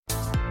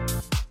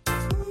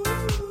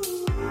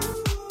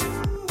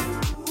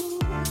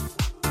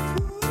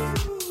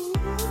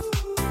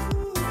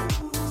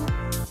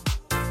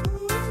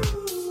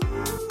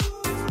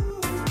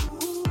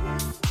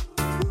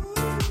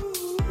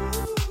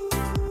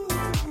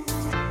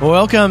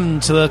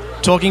Welcome to the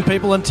Talking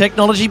People and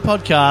Technology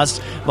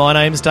podcast. My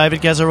name's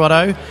David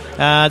Gazzarotto.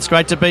 It's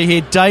great to be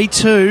here. Day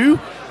 2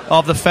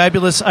 of the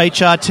fabulous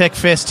HR Tech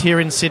Fest here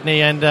in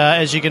Sydney. And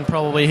as you can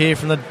probably hear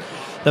from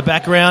the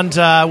background,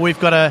 we've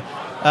got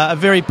a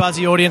very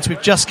buzzy audience.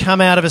 We've just come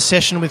out of a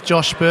session with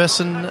Josh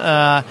Bersin,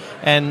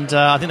 and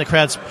I think the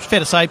crowd's, fair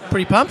to say,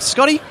 pretty pumped.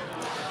 Scotty?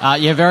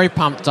 Yeah, very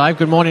pumped, Dave.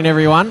 Good morning,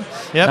 everyone.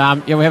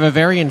 Yep. We have a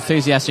very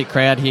enthusiastic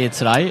crowd here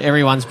today.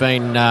 Everyone's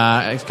been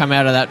come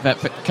out of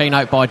that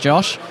keynote by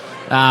Josh,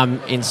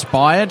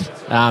 inspired,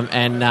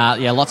 and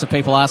lots of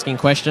people asking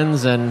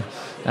questions, and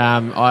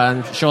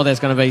I'm sure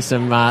there's going to be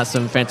some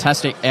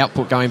fantastic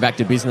output going back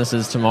to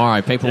businesses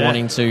tomorrow. People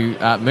wanting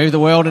to move the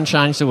world and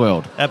change the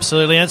world.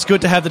 Absolutely, and it's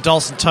good to have the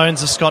dulcet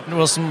tones of Scott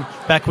Wilson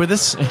back with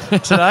us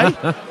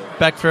today.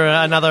 Back for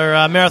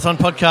another marathon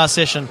podcast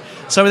session.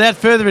 So without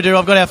further ado,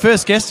 I've got our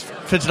first guest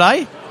for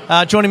today.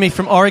 Joining me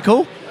from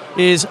Oracle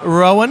is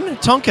Rowan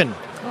Tonkin.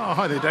 Oh,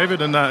 hi there,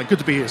 David, and good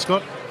to be here,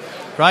 Scott.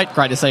 Great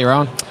to see you,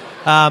 Rowan.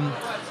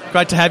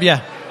 Great to have you.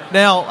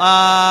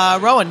 Now,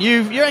 Rowan,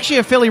 you're actually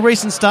a fairly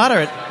recent starter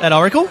at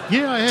Oracle.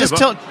 Yeah, I am. Just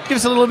give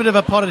us a little bit of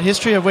a potted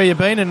history of where you've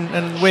been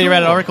and where you're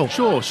at Oracle.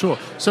 Sure.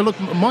 So, look,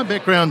 my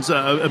background's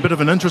a bit of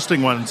an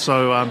interesting one.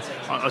 So,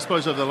 I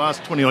suppose over the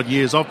last 20-odd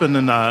years, I've been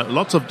in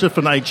lots of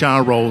different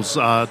HR roles,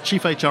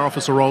 Chief HR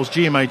Officer roles,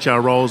 GM HR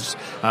roles,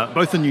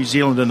 both in New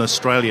Zealand and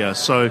Australia.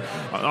 So,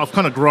 I've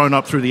kind of grown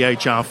up through the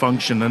HR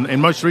function.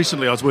 And most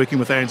recently, I was working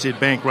with ANZ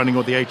Bank, running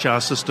all the HR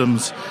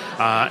systems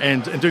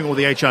and doing all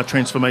the HR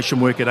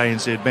transformation work at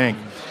ANZ Bank.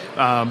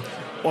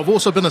 I've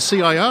also been a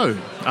CIO.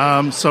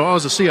 So I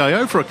was a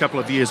CIO for a couple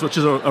of years, which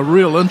is a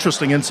real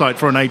interesting insight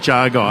for an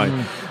HR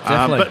guy.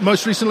 But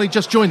most recently,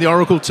 just joined the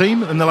Oracle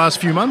team in the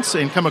last few months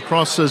and come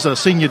across as a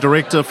Senior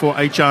Director for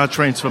HR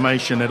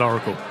Transformation at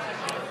Oracle.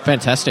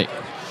 Fantastic.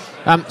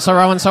 So,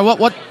 Rowan,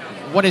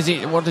 what is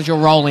it? What does your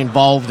role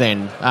involve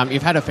then?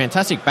 You've had a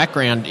fantastic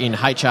background in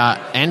HR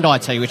and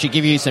IT, which will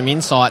give you some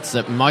insights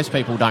that most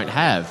people don't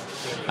have.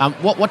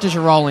 What does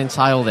your role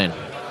entail then?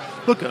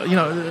 Look,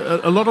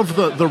 a lot of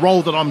the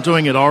role that I'm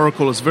doing at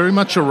Oracle is very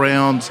much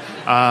around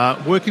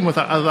working with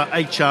other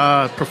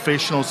HR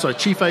professionals, so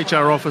chief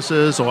HR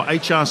officers or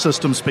HR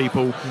systems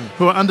people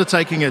who are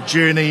undertaking a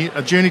journey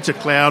to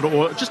cloud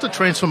or just a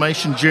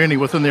transformation journey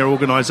within their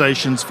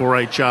organizations for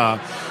HR.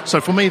 So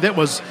for me,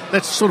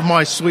 that's sort of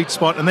my sweet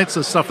spot, and that's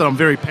the stuff that I'm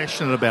very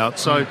passionate about.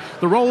 So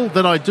the role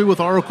that I do with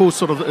Oracle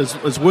sort of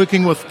is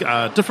working with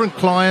different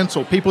clients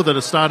or people that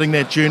are starting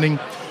that journey.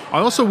 I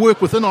also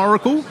work within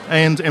Oracle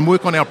and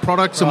work on our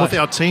products and with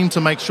our team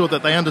to make sure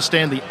that they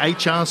understand the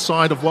HR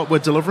side of what we're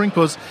delivering,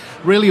 because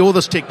really all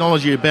this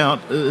technology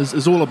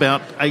is all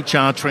about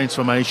HR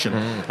transformation.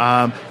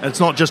 It's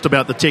not just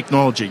about the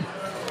technology.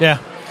 Yeah.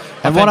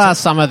 And what are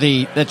some of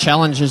the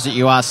challenges that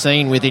you are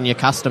seeing within your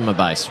customer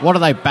base? What are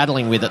they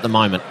battling with at the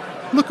moment?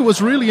 Look, it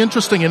was really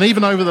interesting, and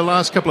even over the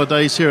last couple of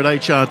days here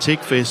at HR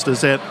Tech Fest,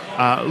 is that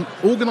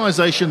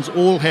organisations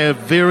all have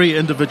very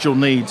individual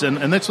needs,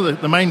 and that's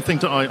the main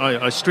thing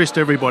I stress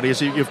to everybody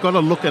is you've got to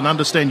look and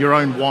understand your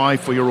own why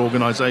for your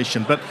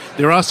organisation. But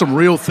there are some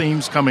real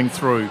themes coming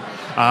through.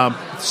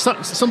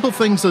 Simple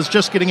things as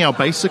just getting our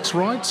basics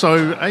right.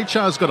 So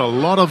HR's got a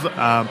lot of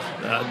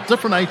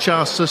different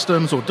HR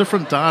systems or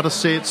different data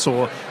sets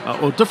or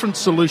different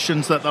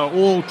solutions that they're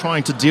all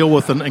trying to deal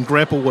with and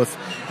grapple with.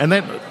 And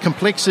that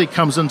complexity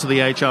comes into the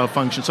HR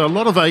function. So a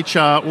lot of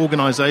HR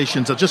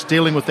organizations are just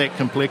dealing with that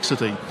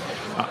complexity.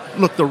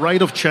 Look, the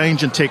rate of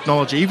change in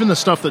technology, even the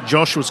stuff that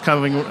Josh was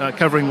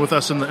covering with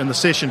us in the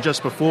session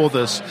just before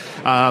this,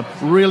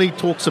 really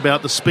talks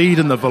about the speed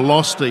and the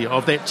velocity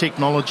of that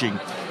technology.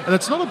 And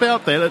it's not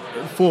about that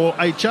for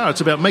HR.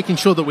 It's about making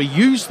sure that we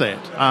use that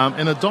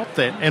and adopt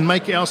that and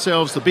make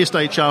ourselves the best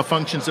HR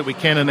functions that we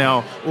can in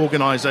our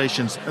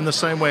organisations in the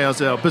same way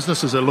as our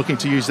businesses are looking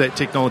to use that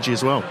technology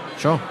as well.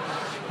 Sure.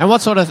 And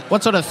what sort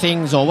of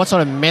things or what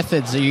sort of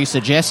methods are you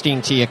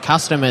suggesting to your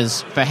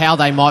customers for how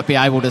they might be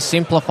able to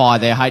simplify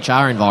their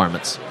HR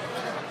environments?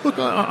 Look,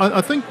 I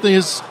think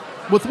there's,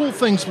 with all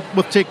things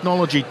with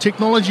technology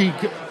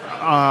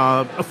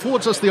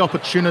affords us the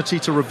opportunity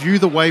to review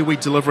the way we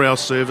deliver our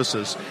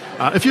services.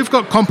 If you've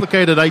got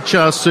complicated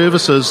HR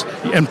services,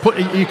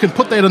 you can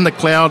put that in the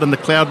cloud, and the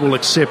cloud will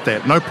accept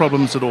that, no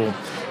problems at all.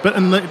 But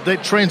in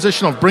that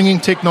transition of bringing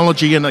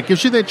technology in, it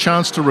gives you that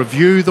chance to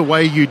review the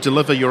way you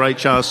deliver your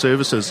HR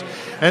services.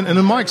 And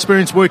in my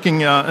experience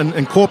working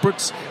in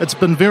corporates, it's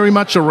been very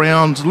much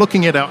around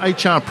looking at our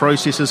HR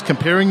processes,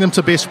 comparing them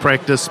to best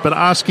practice, but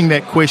asking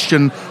that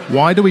question,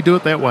 why do we do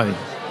it that way?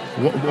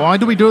 Why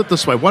do we do it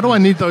this way? Why do I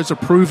need those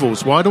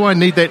approvals? Why do I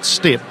need that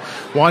step?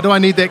 Why do I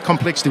need that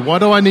complexity? Why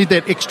do I need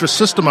that extra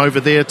system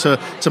over there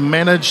to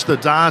manage the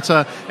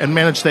data and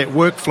manage that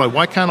workflow?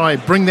 Why can't I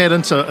bring that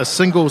into a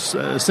single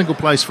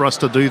place for us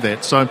to do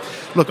that? So,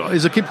 look,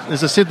 as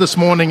I said this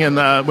morning, and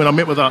when I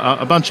met with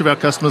a bunch of our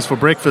customers for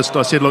breakfast,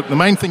 I said, look, the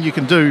main thing you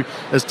can do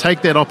is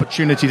take that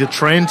opportunity to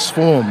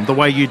transform the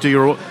way you do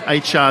your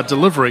HR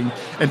delivery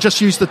and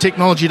just use the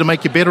technology to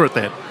make you better at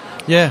that.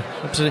 Yeah,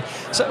 absolutely.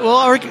 So,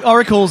 well,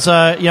 Oracle's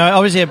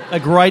obviously a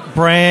great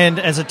brand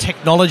as a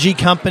technology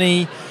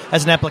company,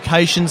 as an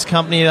applications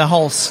company, the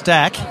whole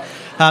stack.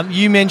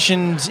 You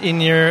mentioned in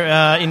your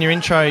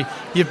intro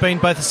you've been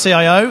both a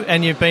CIO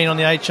and you've been on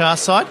the HR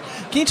side.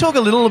 Can you talk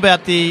a little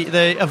about the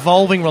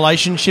evolving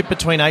relationship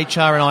between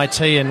HR and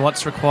IT and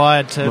what's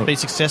required to be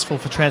successful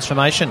for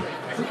transformation?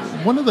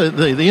 One of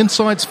the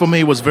insights for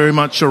me was very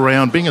much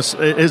around being as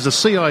a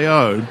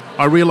CIO.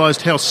 I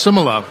realised how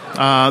similar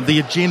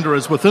the agenda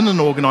is within an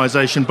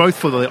organisation, both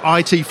for the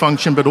IT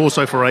function but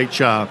also for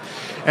HR.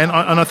 And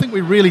I think we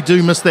really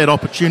do miss that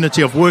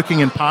opportunity of working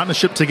in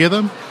partnership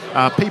together.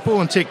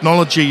 People and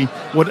technology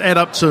would add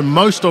up to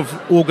most of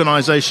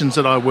organisations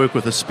that I work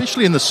with,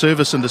 especially in the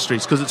service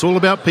industries, because it's all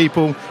about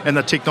people and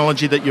the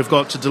technology that you've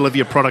got to deliver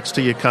your products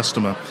to your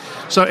customer.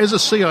 So as a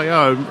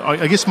CIO,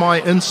 I guess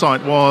my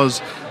insight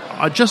was,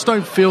 I just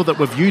don't feel that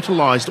we've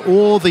utilised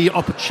all the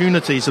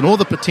opportunities and all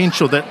the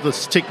potential that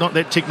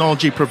that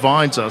technology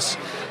provides us.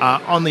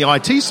 On the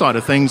IT side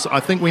of things, I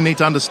think we need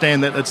to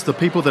understand that it's the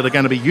people that are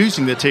going to be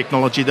using the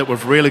technology that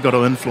we've really got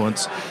to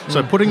influence.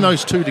 So putting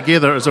those two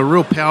together is a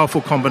real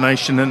powerful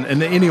combination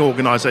in any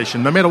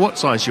organisation, no matter what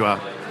size you are.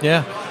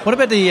 Yeah. What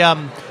about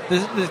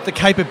the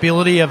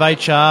capability of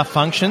HR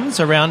functions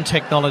around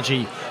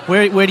technology?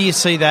 Where do you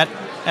see that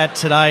at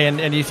today, and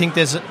do you think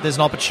there's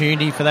an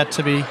opportunity for that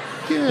to be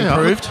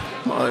improved?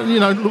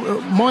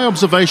 My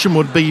observation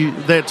would be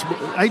that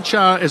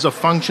HR as a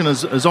function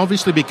is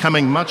obviously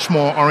becoming much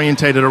more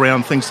orientated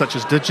around things such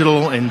as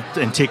digital and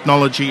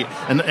technology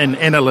and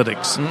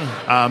analytics.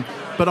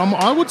 But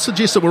I would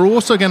suggest that we're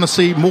also going to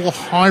see more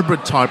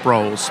hybrid type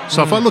roles.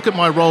 So if I look at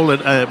my role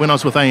when I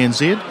was with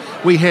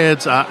ANZ, we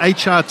had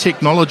HR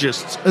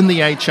technologists in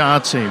the HR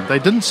team. They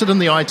didn't sit in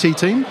the IT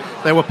team.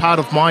 They were part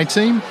of my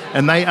team,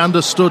 and they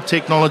understood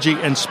technology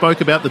and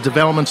spoke about the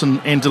development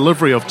and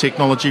delivery of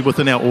technology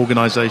within our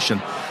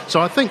organisation.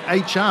 So I think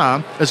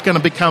HR is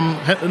going to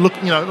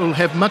it'll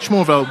have much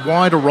more of a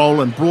wider role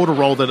and broader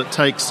role that it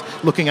takes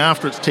looking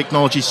after its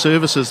technology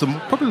services than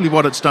probably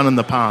what it's done in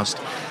the past.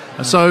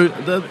 So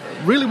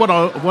really what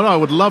I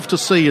would love to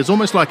see is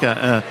almost like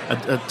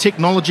a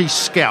technology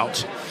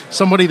scout,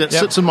 somebody that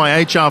sits in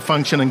my HR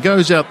function and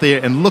goes out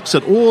there and looks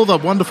at all the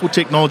wonderful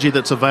technology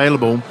that's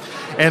available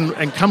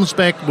and comes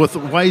back with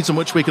ways in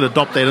which we could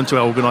adopt that into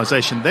our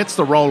organisation. That's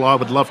the role I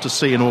would love to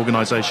see in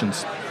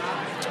organisations.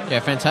 Yeah,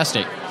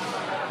 fantastic.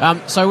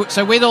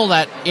 So with all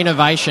that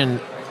innovation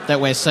that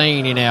we're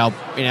seeing in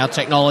our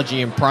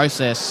technology and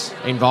process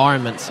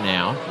environments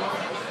now,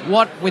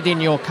 what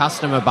within your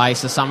customer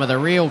base are some of the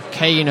real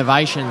key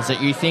innovations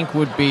that you think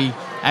would be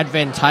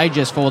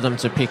advantageous for them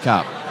to pick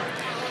up?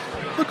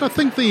 Look, I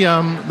think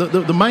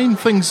the main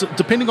things,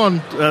 depending on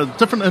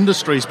different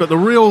industries, but the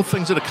real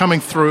things that are coming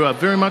through are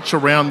very much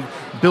around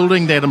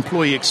building that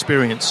employee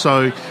experience.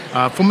 So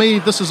for me,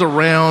 this is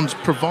around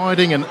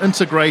providing an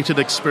integrated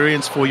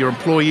experience for your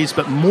employees,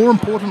 but more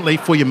importantly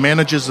for your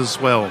managers as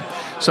well.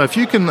 So if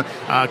you can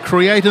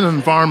create an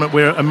environment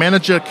where a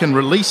manager can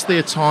release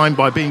their time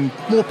by being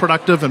more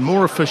productive and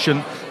more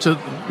efficient to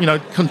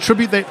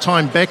contribute that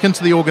time back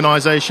into the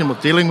organisation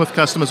with dealing with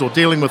customers or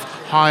dealing with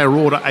higher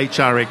order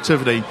HR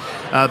activity,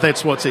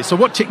 that's what's there. So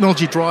what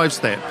technology drives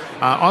that?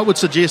 I would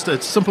suggest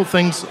it's simple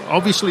things.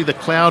 Obviously the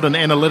cloud and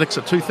analytics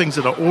are two things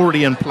that are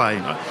already in play.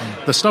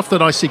 The stuff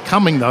that I see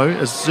coming though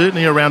is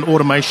certainly around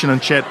automation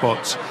and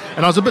chatbots.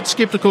 And I was a bit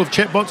sceptical of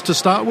chatbots to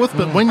start with,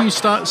 but when you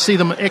see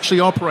them actually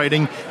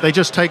operating, they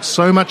just take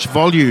so much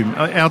volume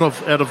out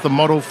of the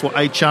model for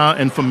HR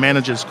and for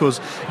managers,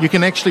 because you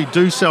can actually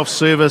do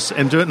self-service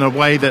and do it in a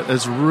way that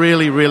is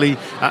really, really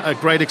a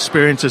great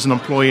experience as an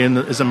employee and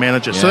as a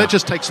manager. Yeah. So that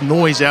just takes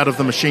noise out of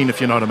the machine,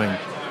 if you know what I mean.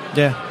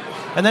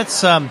 Yeah, and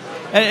that's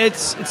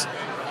it's.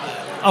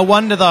 I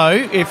wonder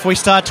though, if we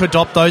start to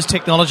adopt those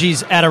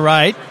technologies at a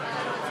rate,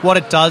 what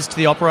it does to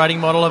the operating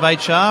model of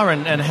HR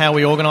and how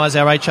we organise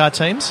our HR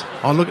teams?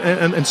 Oh, look,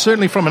 and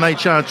certainly from an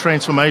HR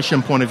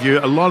transformation point of view,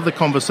 a lot of the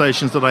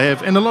conversations that I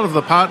have and a lot of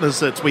the partners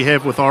that we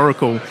have with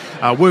Oracle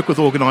work with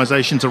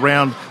organisations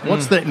around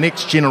what's that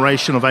next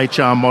generation of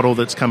HR model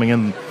that's coming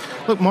in.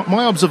 Look,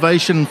 my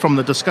observation from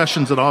the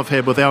discussions that I've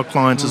had with our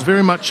clients is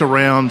very much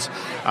around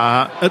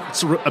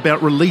it's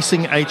about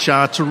releasing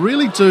HR to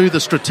really do the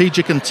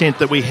strategic intent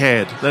that we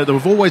had, that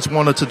we've always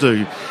wanted to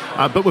do,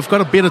 but we've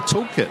got a better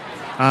toolkit.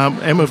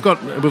 And we've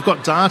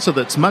got data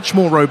that's much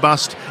more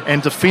robust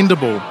and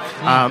defendable,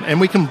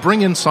 and we can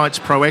bring insights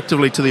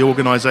proactively to the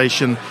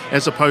organisation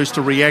as opposed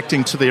to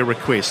reacting to their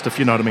request, if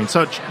you know what I mean.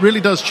 So it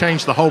really does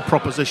change the whole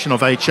proposition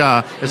of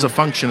HR as a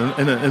function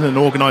in an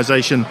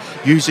organisation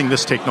using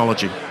this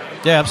technology.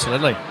 Yeah,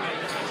 absolutely.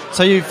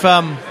 So you've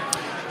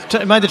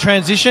made the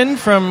transition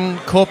from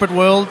corporate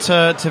world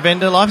to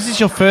vendor life. Is this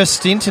your first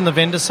stint in the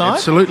vendor side?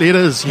 Absolutely, it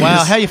is. Wow,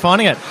 yes. How are you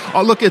finding it?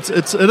 Oh, look, it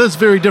is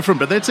very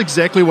different, but that's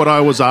exactly what I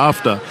was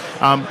after.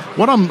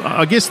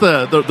 I guess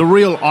the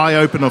real eye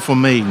opener for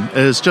me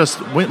is just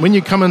when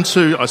you come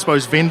into, I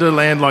suppose, vendor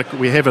land like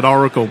we have at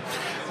Oracle.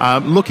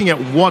 looking at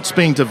what's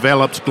being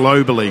developed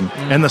globally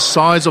and the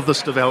size of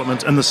this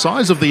development and the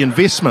size of the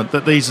investment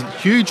that these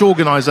huge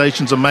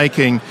organizations are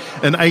making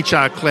in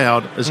HR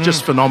cloud is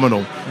just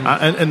phenomenal.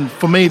 And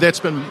for me, that's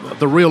been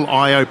the real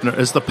eye-opener,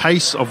 is the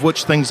pace of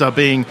which things are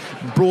being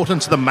brought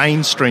into the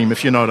mainstream,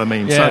 if you know what I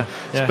mean.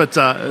 But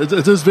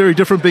it is very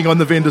different being on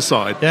the vendor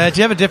side. Yeah, do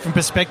you have a different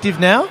perspective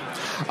now?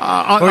 Or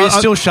are you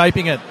still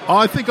shaping it?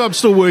 I think I'm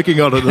still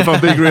working on it, if I'm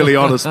being really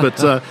honest. But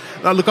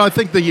look, I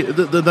think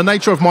the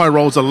nature of my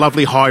role is a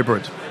lovely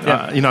hybrid.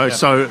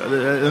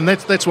 So and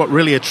that's what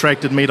really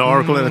attracted me to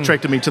Oracle and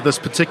attracted me to this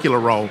particular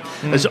role.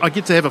 Is I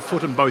get to have a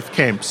foot in both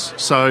camps.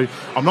 So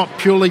I'm not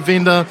purely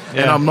vendor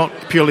and I'm not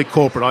purely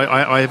corporate.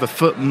 I have a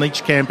foot in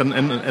each camp,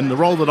 and the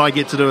role that I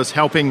get to do is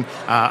helping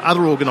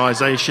other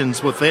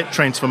organisations with that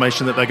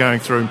transformation that they're going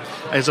through,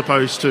 as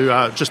opposed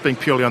to just being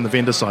purely on the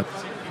vendor side.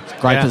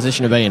 Great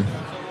position to be in.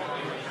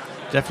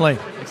 Definitely.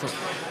 Excellent.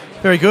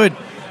 Very good.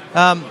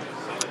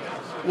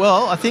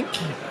 Well, I think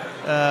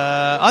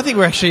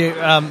we're actually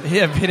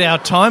have hit our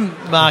time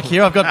mark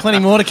here. I've got plenty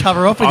more to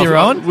cover off with you,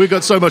 Rowan. We've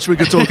got so much we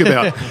could talk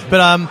about.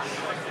 But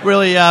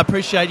really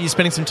appreciate you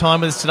spending some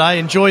time with us today.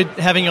 Enjoyed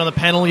having you on the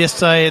panel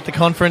yesterday at the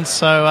conference.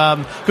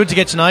 So good to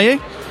get to know you.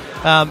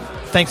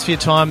 Thanks for your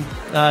time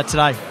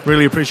today.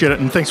 Really appreciate it,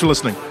 and thanks for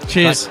listening.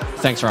 Cheers.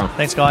 Thanks, Rowan.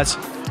 Thanks, guys.